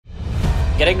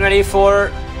Getting ready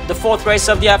for the fourth race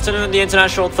of the afternoon, the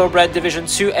International Thoroughbred Division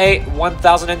 2A,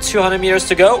 1,200 meters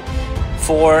to go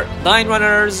for 9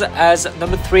 runners as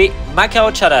number 3,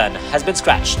 Macau Charan, has been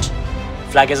scratched.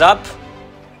 Flag is up.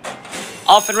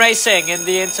 Off and racing in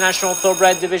the International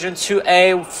Thoroughbred Division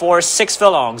 2A for 6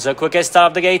 furlongs. The quickest out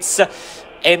of the gates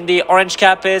in the orange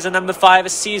cap is number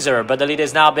 5, Caesar, but the lead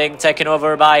is now being taken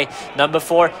over by number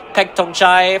 4, PETCH,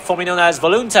 THONGCHAI, formerly known as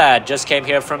Voluntad, just came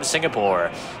here from Singapore.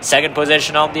 Second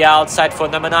position on the outside for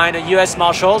number 9, US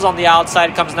Marshals. On the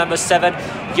outside comes number 7,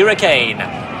 Hurricane.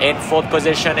 In fourth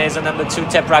position is number 2,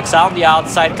 Tepraxa. On the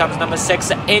outside comes number 6,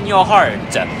 In Your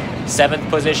Heart. Seventh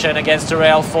position against the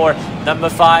rail for number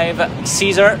 5,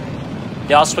 Caesar.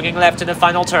 They are swinging left in the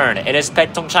final turn. It is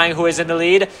PETCH, THONGCHAI who is in the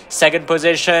lead. Second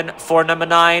position for number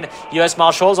 9, US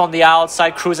Marshals. On the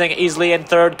outside, cruising easily. In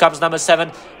third comes number 7,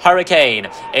 Hurricane.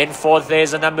 In fourth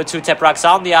is number 2, Tepraxa.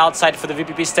 On the outside for the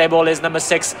VPP stable is number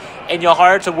 6, In Your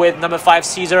Heart, with number 5,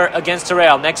 Caesar against the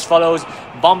rail. Next follows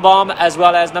Bomb Bomb, as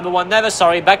well as number 1, Never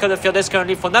Sorry. Back of the field is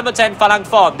currently for number 10, Phalang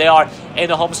Phon. They are in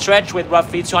the home stretch with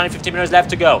roughly 250 meters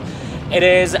left to go. It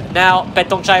is now PETCH,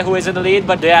 THONGCHAI who is in the lead,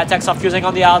 but the attacks are fusing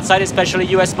on the outside, especially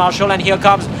US Marshal. And here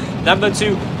comes number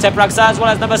 2, Tepraxa, as well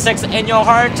as number 6, In Your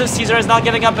Heart. Caesar is not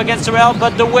giving up against the rail,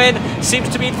 but the win seems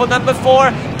to be for number 4,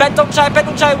 PETCH, THONGCHAI. PETCH,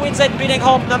 THONGCHAI wins it, beating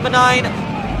home number 9,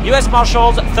 US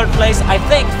Marshals. Third place, I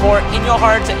think, for In Your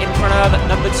Heart in front of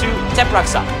number 2,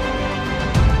 Tepraxa.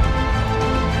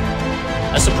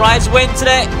 A surprise win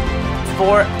today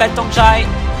for PETCH,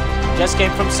 THONGCHAI. Just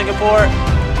came from Singapore,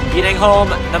 beating home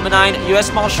number 9,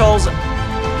 US Marshals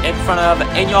in front of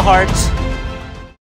In Your Heart.